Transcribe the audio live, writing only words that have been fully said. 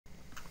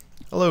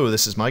Hello,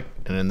 this is Mike,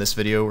 and in this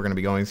video we're going to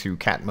be going through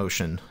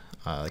CATMotion,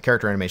 the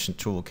Character Animation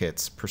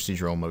Toolkit's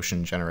procedural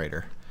motion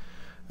generator.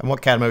 And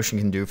what CATMotion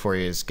can do for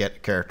you is get a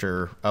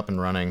character up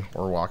and running,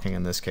 or walking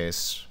in this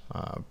case,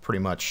 pretty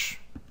much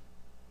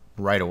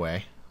right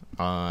away.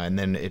 And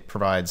then it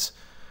provides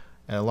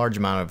a large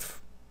amount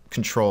of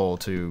control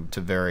to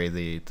vary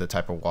the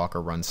type of walk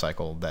or run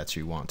cycle that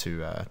you want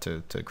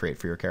to create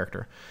for your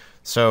character.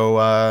 So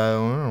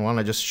I want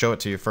to just show it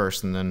to you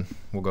first, and then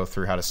we'll go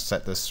through how to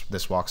set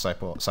this walk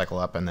cycle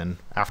up, and then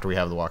after we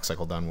have the walk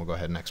cycle done, we'll go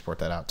ahead and export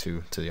that out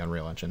to the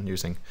Unreal Engine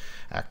using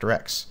Actor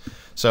X.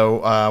 So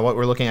what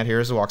we're looking at here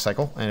is the walk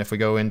cycle, and if we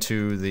go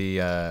into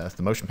the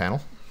motion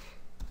panel,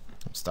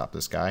 I'll stop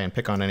this guy and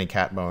pick on any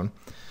cat bone.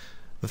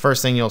 The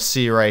first thing you'll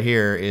see right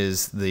here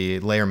is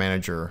the layer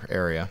manager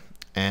area,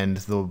 and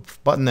the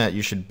button that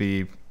you should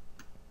be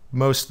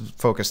most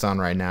focused on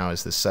right now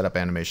is this setup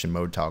animation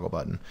mode toggle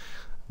button.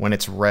 When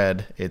it's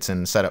red, it's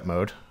in setup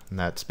mode, and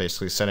that's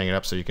basically setting it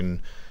up so you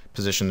can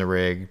position the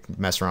rig,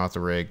 mess around with the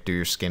rig, do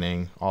your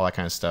skinning, all that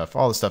kind of stuff,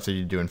 all the stuff that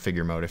you do in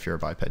figure mode if you're a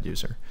biped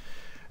user.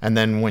 And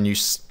then when you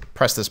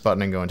press this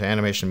button and go into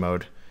animation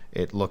mode,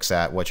 it looks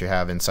at what you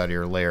have inside of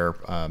your layer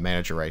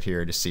manager right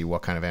here to see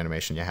what kind of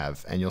animation you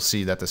have. And you'll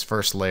see that this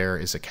first layer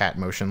is a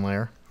CATMotion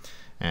layer,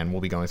 and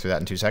we'll be going through that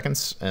in 2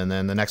 seconds. And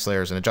then the next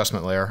layer is an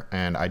adjustment layer,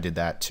 and I did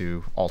that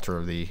to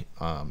alter the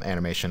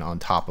animation on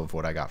top of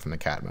what I got from the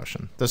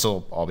CATMotion. This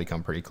will all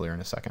become pretty clear in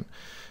a second.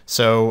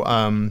 So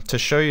to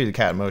show you the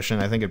CATMotion,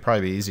 I think it'd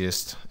probably be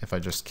easiest if I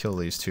just kill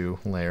these 2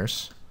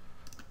 layers.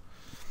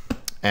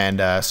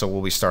 And so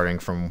we'll be starting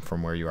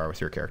from where you are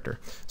with your character.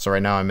 So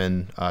right now I'm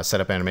in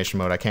setup animation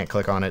mode. I can't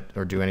click on it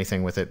or do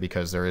anything with it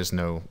because there is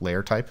no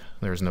layer type.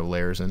 There's no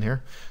layers in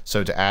here.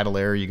 So to add a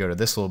layer, you go to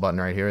this little button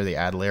right here, the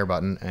add layer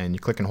button, and you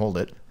click and hold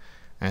it.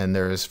 And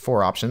there's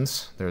 4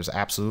 options. There's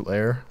absolute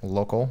layer,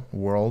 local,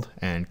 world,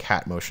 and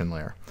CATMotion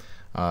layer.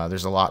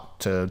 There's a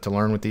lot to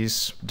learn with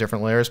these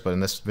different layers, but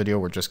in this video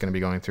we're just going to be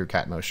going through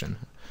CATMotion.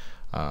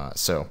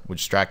 So we'll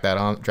just drag that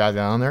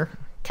on there,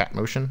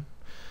 CATMotion.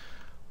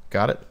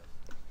 Got it.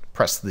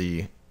 Press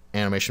the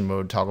animation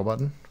mode toggle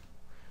button,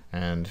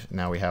 and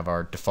now we have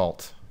our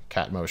default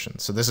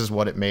CATMotion. So this is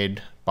what it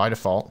made by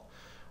default.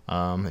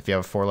 If you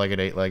have a 4-legged,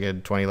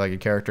 8-legged, 20-legged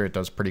character, it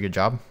does a pretty good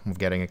job of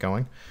getting it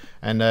going.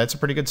 And it's a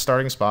pretty good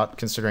starting spot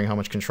considering how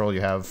much control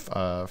you have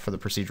for the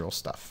procedural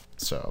stuff.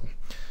 So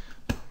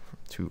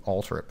to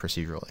alter it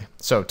procedurally.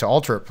 So to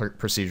alter it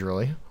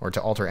procedurally, or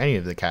to alter any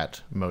of the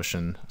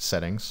CATMotion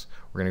settings,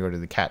 we're going to go to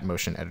the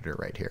CATMotion editor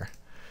right here.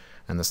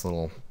 And this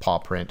little paw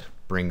print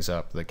brings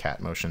up the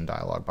CATMotion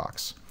dialog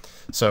box.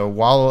 So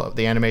while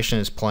the animation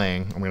is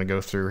playing, I'm going to go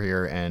through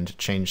here and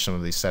change some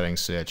of these settings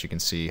so that you can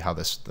see how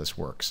this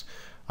works.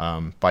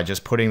 By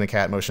just putting the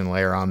CATMotion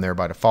layer on there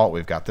by default,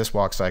 we've got this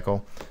walk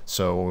cycle.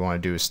 So what we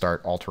want to do is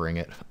start altering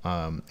it.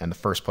 And the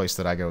first place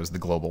that I go is the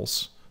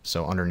globals.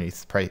 So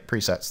underneath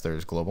presets,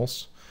 there's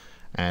globals.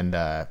 And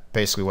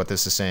basically what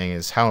this is saying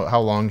is how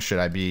long should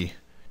I be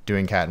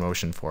doing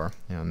CATMotion for?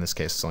 You know, in this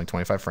case, it's only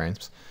 25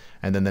 frames.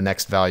 And then the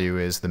next value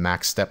is the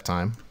max step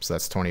time, so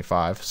that's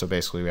 25. So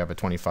basically we have a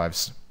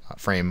 25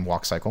 frame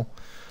walk cycle.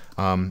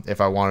 If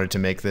I wanted to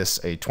make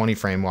this a 20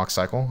 frame walk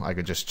cycle, I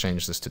could just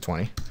change this to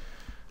 20. And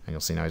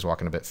you'll see now he's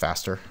walking a bit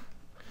faster.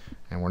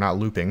 And we're not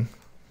looping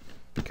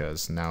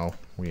because now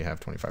we have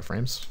 25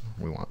 frames.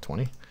 We want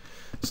 20.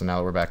 So now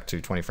that we're back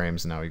to 20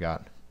 frames, and now we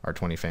got our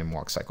 20 frame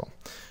walk cycle.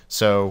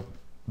 So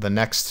the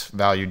next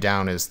value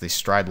down is the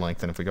stride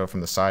length. And if we go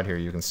from the side here,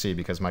 you can see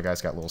because my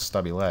guy's got little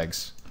stubby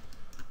legs,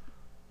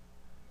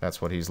 that's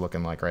what he's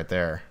looking like right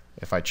there.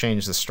 If I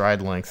change the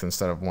stride length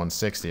instead of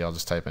 160, I'll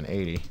just type in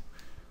 80.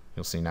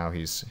 You'll see now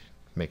he's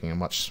making a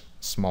much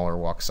smaller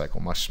walk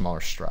cycle, much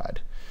smaller stride.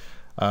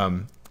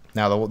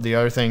 Now the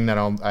other thing that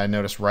I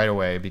noticed right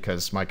away,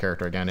 because my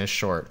character again is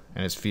short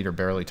and his feet are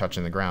barely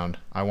touching the ground,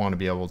 I want to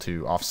be able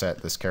to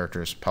offset this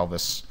character's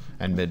pelvis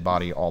and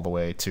mid-body all the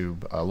way to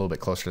a little bit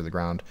closer to the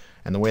ground.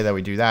 And the way that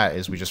we do that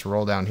is we just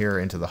roll down here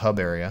into the hub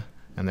area,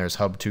 and there's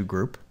hub 2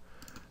 group.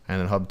 And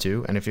then hub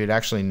 2, and if you'd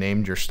actually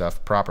named your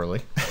stuff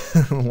properly,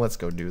 let's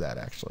go do that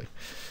actually.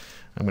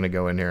 I'm going to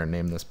go in here and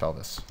name this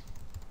pelvis.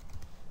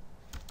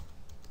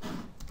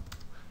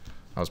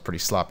 I was pretty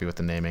sloppy with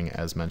the naming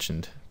as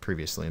mentioned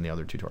previously in the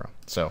other tutorial.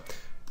 So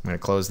I'm going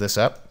to close this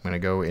up. I'm going to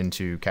go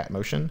into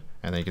CATMotion,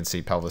 and then you can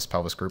see pelvis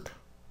group.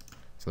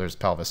 So there's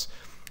pelvis.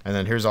 And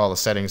then here's all the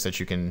settings that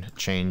you can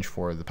change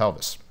for the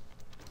pelvis.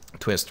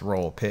 Twist,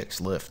 roll,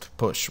 pitch, lift,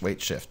 push,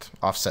 weight shift,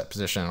 offset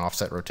position, and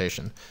offset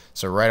rotation.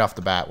 So right off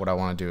the bat, what I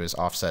want to do is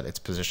offset its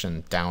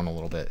position down a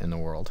little bit in the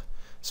world.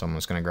 So I'm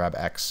just going to grab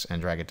X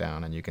and drag it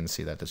down, and you can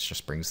see that this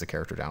just brings the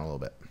character down a little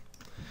bit.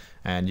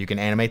 And you can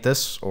animate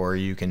this, or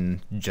you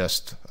can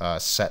just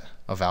set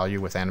a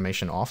value with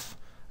animation off,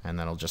 and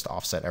that'll just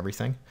offset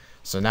everything.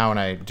 So now when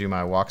I do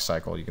my walk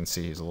cycle, you can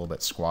see he's a little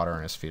bit squatter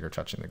and his feet are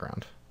touching the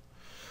ground.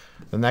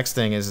 The next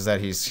thing is that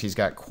he's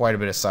got quite a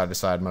bit of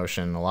side-to-side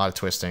motion, a lot of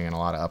twisting, and a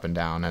lot of up and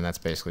down, and that's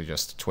basically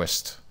just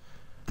twist,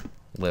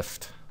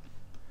 lift,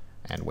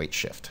 and weight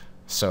shift.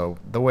 So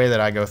the way that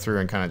I go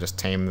through and kind of just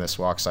tame this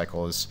walk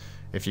cycle is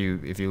if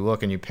you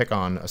look and you pick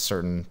on a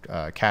certain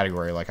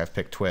category, like I've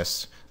picked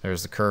twists,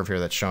 there's the curve here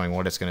that's showing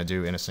what it's going to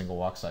do in a single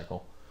walk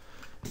cycle.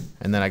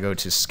 And then I go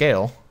to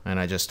scale, and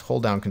I just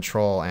hold down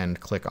Control and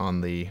click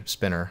on the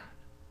spinner.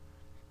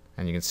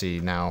 And you can see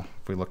now,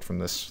 if we look from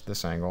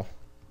this angle,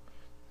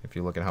 if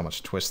you look at how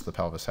much twist the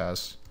pelvis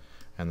has,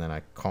 and then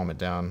I calm it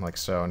down like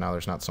so, now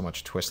there's not so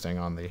much twisting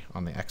on the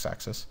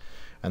x-axis.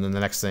 And then the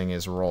next thing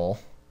is roll,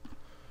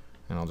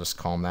 and I'll just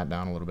calm that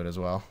down a little bit as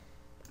well.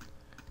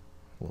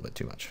 A little bit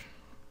too much,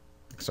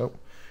 like so.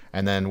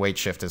 And then weight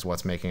shift is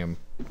what's making him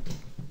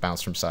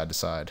bounce from side to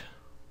side.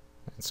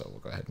 And so we'll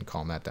go ahead and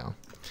calm that down.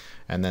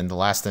 And then the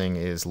last thing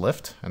is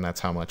lift, and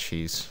that's how much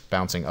he's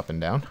bouncing up and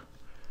down.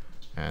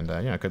 And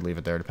you know, I could leave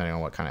it there depending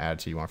on what kind of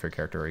attitude you want for your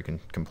character, or you can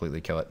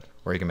completely kill it,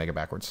 or you can make it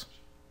backwards.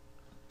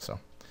 So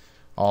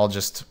all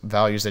just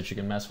values that you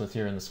can mess with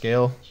here in the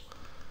scale.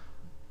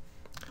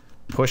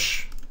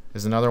 Push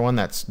is another one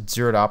that's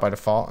zeroed out by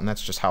default, and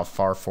that's just how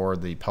far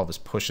forward the pelvis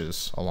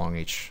pushes along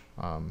each,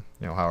 you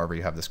know, however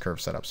you have this curve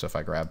set up. So if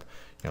I grab,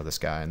 you know, this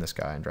guy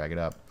and drag it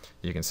up,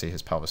 you can see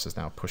his pelvis is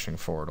now pushing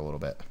forward a little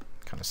bit,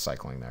 kind of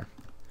cycling there,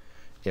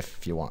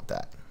 if you want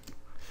that.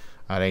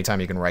 At any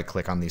time you can right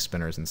click on these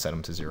spinners and set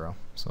them to 0,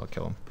 so it'll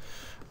kill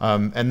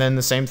them. And then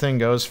the same thing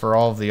goes for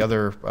all of the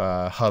other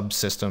hub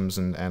systems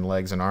and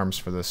legs and arms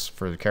for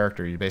the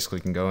character. You basically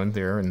can go in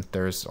there, and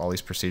there's all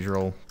these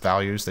procedural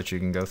values that you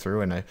can go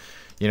through. And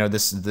you know,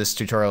 this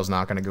tutorial is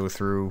not going to go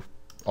through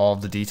all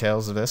of the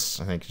details of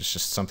this. I think it's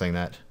just something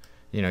that,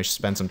 you know, you should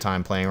spend some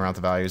time playing around with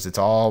the values. It's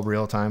all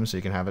real time, so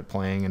you can have it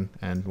playing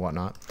and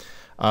whatnot.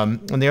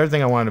 And the other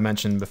thing I wanted to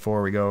mention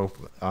before we go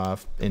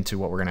into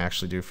what we're going to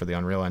actually do for the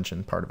Unreal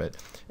Engine part of it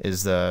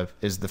is the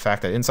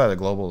fact that inside the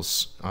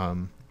globals,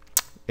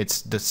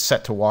 it's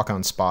set to walk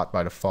on spot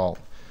by default.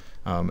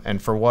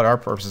 And for what our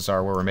purposes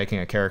are, where we're making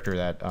a character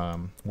that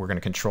we're going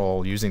to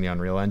control using the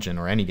Unreal Engine,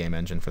 or any game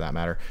engine for that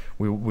matter,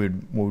 we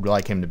would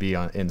like him to be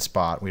in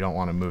spot. We don't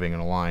want him moving in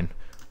a line.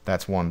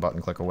 That's one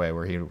button click away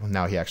where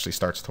now he actually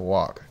starts to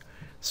walk.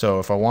 So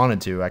if I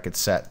wanted to, I could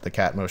set the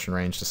CATMotion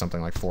range to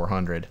something like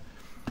 400.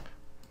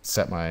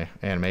 Set my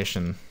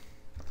animation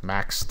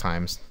max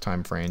time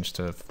range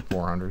to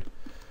 400,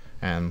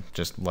 and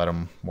just let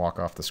him walk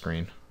off the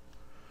screen.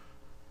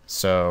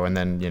 So, and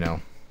then, you know,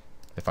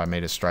 if I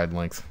made his stride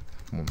length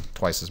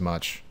twice as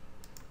much,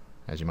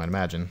 as you might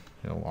imagine,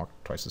 he'll walk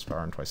twice as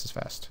far and twice as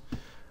fast.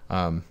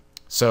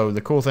 So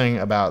the cool thing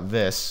about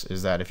this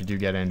is that if you do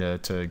get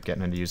into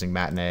getting into using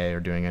Matinee or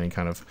doing any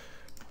kind of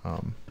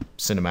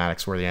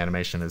cinematics where the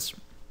animation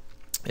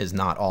is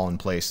not all in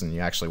place, and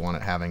you actually want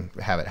it have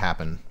it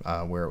happen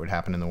where it would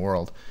happen in the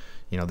world,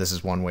 you know, this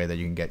is one way that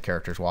you can get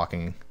characters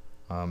walking,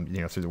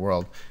 you know, through the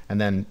world. And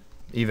then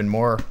even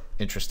more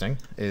interesting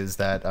is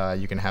that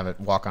you can have it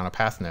walk on a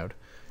path node.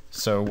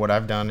 So what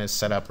I've done is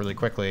set up really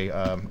quickly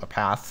a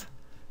path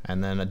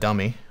and then a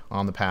dummy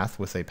on the path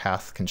with a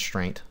path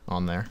constraint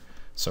on there.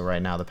 So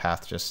right now the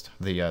path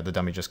the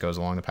dummy just goes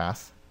along the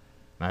path,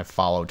 and I have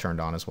follow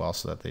turned on as well,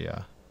 so that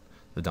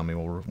the dummy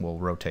will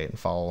rotate and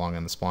follow along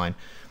on the spline.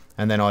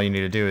 And then all you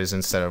need to do is,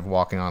 instead of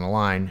walking on a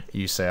line,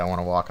 you say I want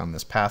to walk on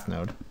this path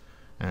node,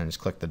 and just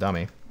click the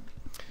dummy.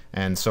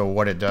 And so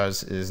what it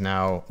does is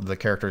now the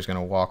character is going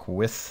to walk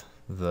with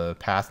the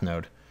path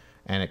node,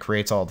 and it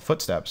creates all the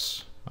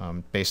footsteps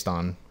based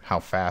on how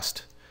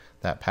fast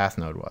that path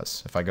node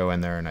was. If I go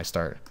in there and I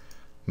start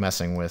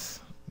messing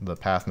with the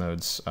path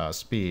node's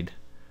speed,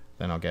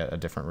 then I'll get a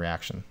different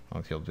reaction.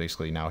 He'll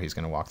basically, now he's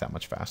going to walk that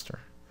much faster.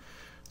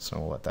 So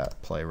we'll let that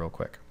play real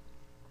quick.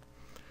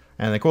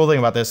 And the cool thing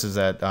about this is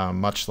that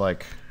much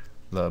like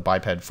the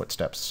biped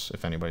footsteps,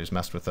 if anybody's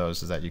messed with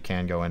those, is that you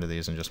can go into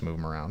these and just move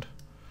them around.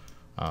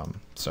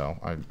 So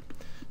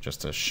just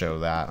to show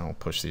that, I'll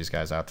push these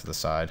guys out to the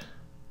side,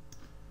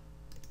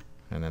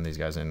 and then these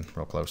guys in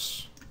real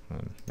close,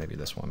 and maybe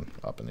this one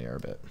up in the air a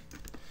bit,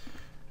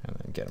 and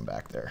then get him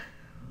back there.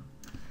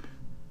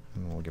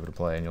 And we'll give it a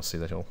play, and you'll see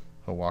that he'll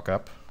walk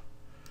up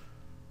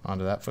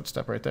onto that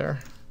footstep right there,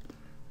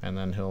 and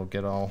then he'll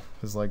get all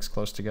his legs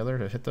close together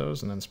to hit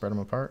those, and then spread them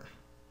apart.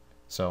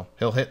 So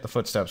he'll hit the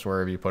footsteps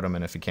wherever you put him,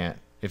 and if he can't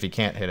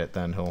hit it,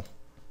 then he'll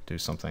do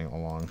something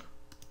along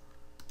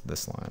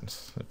this line.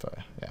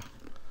 Yeah,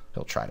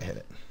 he'll try to hit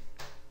it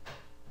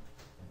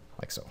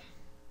like so.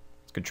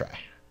 It's a good try.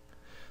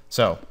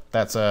 So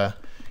that's a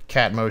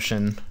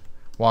CATMotion,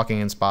 walking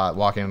in spot,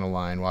 walking in a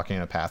line, walking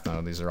in a path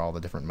node. These are all the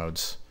different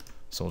modes.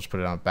 So we'll just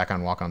put it back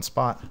on walk on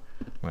spot.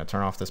 I'm going to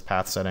turn off this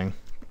path setting,